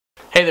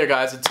Hey there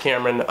guys, it's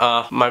Cameron.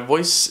 My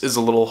voice is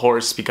a little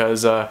hoarse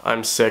because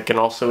I'm sick, and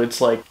also it's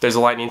like there's a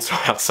lightning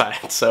storm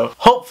outside, so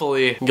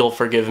hopefully you'll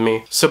forgive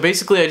me. So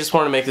basically I just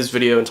wanted to make this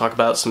video and talk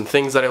about some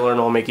things that I learned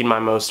while making my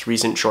most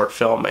recent short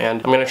film,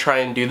 and I'm gonna try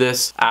and do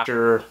this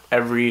after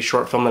every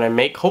short film that I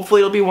make. Hopefully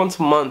it'll be once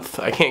a month.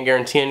 I can't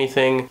guarantee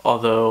anything,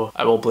 although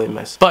I will blame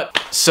myself.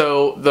 But,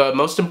 so the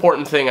most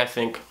important thing, I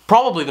think,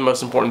 probably the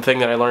most important thing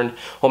that I learned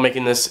while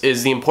making this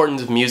is the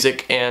importance of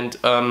music, and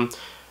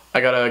I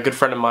got a good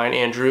friend of mine,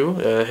 Andrew,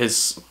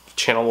 his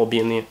channel will be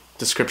in the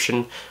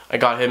description. I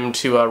got him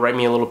to write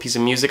me a little piece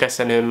of music. I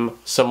sent him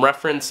some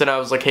reference and I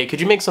was like, hey, could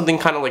you make something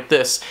kind of like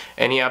this?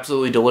 And he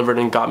absolutely delivered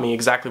and got me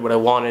exactly what I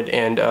wanted,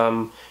 and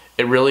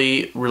it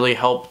really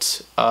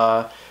helped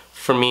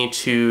for me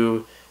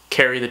to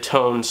carry the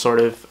tone sort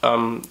of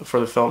for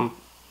the film,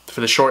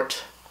 for the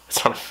short.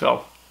 It's not a film.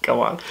 Go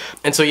on.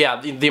 And so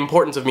yeah, the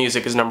importance of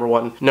music is number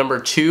one. Number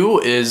two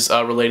is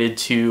related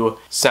to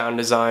sound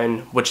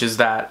design, which is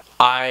that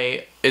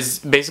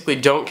basically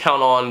don't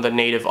count on the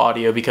native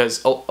audio,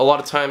 because a lot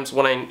of times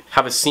when I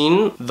have a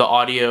scene, the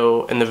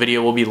audio and the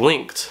video will be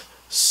linked.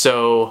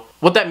 So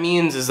what that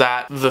means is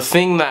that the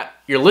thing that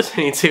you're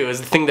listening to is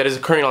the thing that is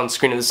occurring on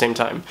screen at the same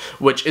time,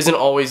 which isn't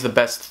always the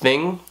best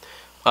thing.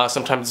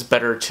 Sometimes it's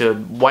better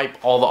to wipe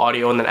all the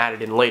audio and then add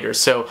it in later.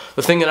 So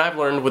the thing that I've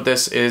learned with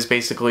this is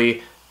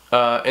basically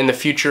in the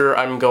future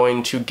I'm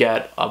going to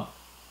get a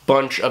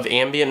bunch of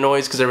ambient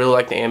noise, because I really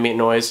like the ambient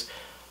noise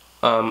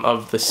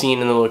of the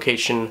scene and the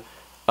location.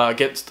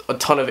 Get a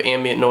ton of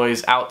ambient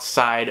noise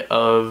outside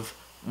of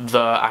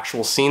the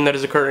actual scene that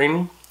is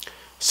occurring.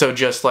 So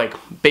just like,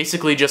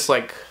 basically just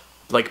like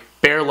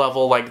bare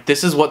level, like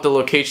this is what the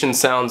location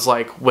sounds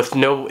like with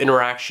no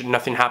interaction,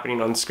 nothing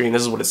happening on screen.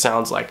 This is what it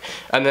sounds like.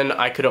 And then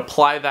I could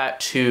apply that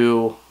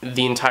to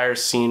the entire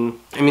scene,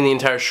 I mean the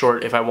entire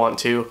short if I want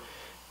to,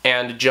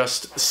 and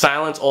just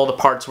silence all the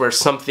parts where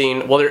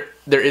something, well,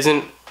 there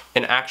isn't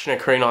an action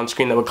occurring on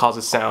screen that would cause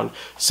a sound.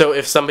 So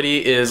if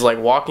somebody is like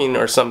walking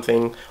or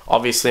something,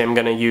 obviously I'm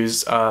gonna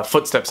use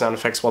footstep sound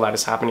effects while that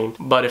is happening.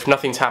 But if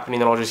nothing's happening,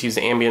 then I'll just use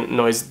the ambient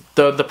noise.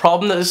 The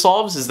problem that this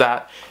solves is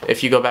that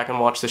if you go back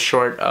and watch the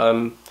short,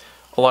 a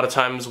lot of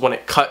times when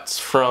it cuts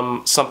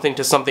from something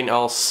to something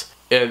else,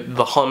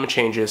 the hum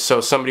changes.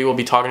 So somebody will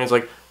be talking, it's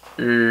like,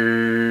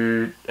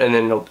 and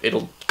then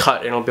it'll cut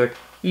and it'll be like,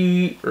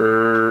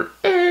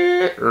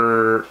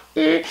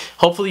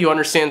 hopefully you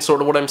understand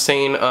sort of what I'm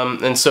saying,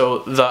 and so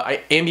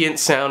the ambient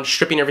sound,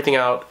 stripping everything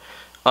out,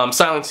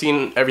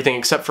 silencing everything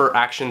except for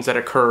actions that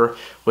occur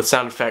with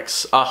sound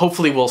effects,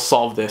 hopefully will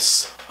solve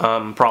this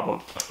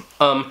problem.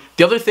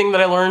 The other thing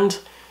that I learned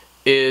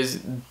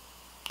is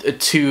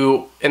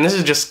to, and this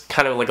is just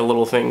kind of like a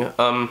little thing,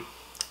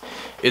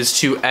 is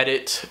to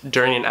edit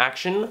during an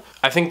action.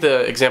 I think the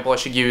example I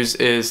should use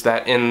is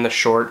that in the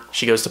short,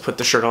 she goes to put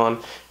the shirt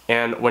on,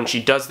 and when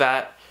she does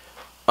that,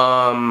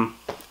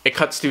 it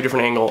cuts to a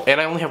different angle, and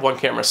I only have one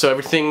camera, so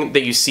everything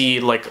that you see,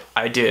 like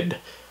I did,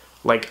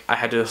 like I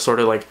had to sort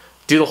of like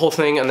do the whole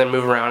thing and then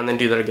move around and then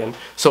do that again.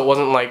 So it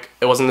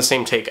wasn't the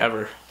same take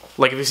ever.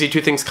 Like if you see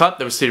two things cut,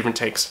 there was two different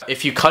takes.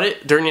 If you cut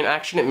it during an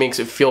action, it makes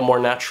it feel more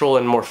natural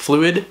and more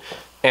fluid,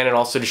 and it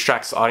also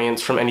distracts the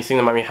audience from anything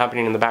that might be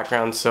happening in the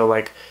background. So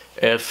like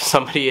if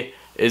somebody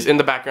is in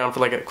the background for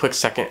like a quick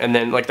second and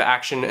then like the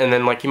action, and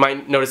then like you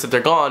might notice that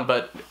they're gone,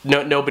 but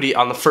nobody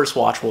on the first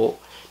watch will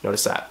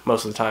notice that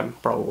most of the time,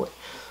 probably.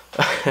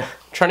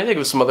 Trying to think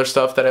of some other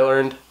stuff that I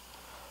learned.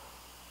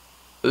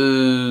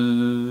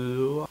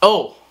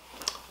 Oh,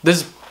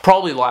 this is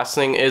probably the last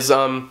thing is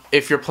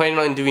if you're planning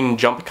on doing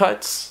jump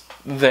cuts,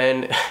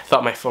 then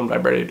thought my phone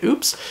vibrated.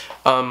 Oops.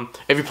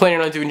 If you're planning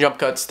on doing jump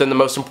cuts, then the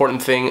most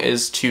important thing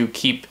is to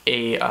keep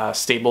a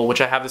stable, which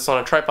I have this on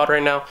a tripod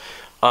right now.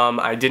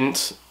 I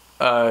didn't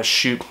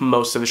shoot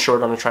most of the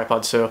short on a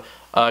tripod, so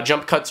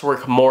jump cuts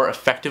work more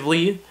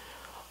effectively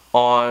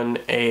on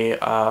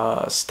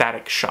a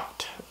static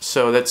shot.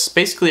 So that's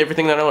basically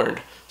everything that I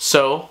learned.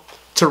 So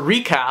to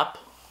recap,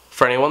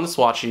 for anyone that's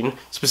watching,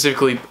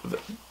 specifically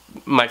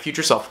my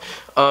future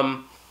self,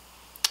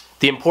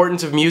 the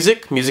importance of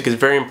music. Music is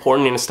very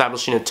important in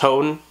establishing a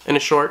tone in a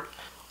short.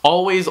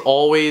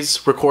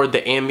 Always record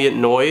the ambient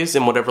noise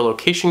in whatever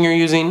location you're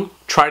using.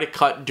 Try to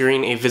cut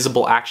during a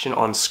visible action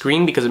on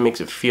screen because it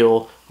makes it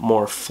feel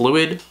more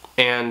fluid.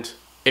 And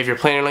if you're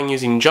planning on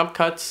using jump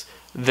cuts,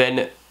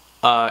 then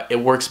it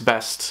works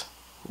best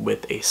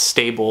with a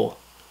stable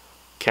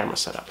camera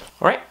setup.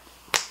 Alright,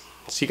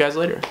 see you guys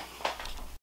later.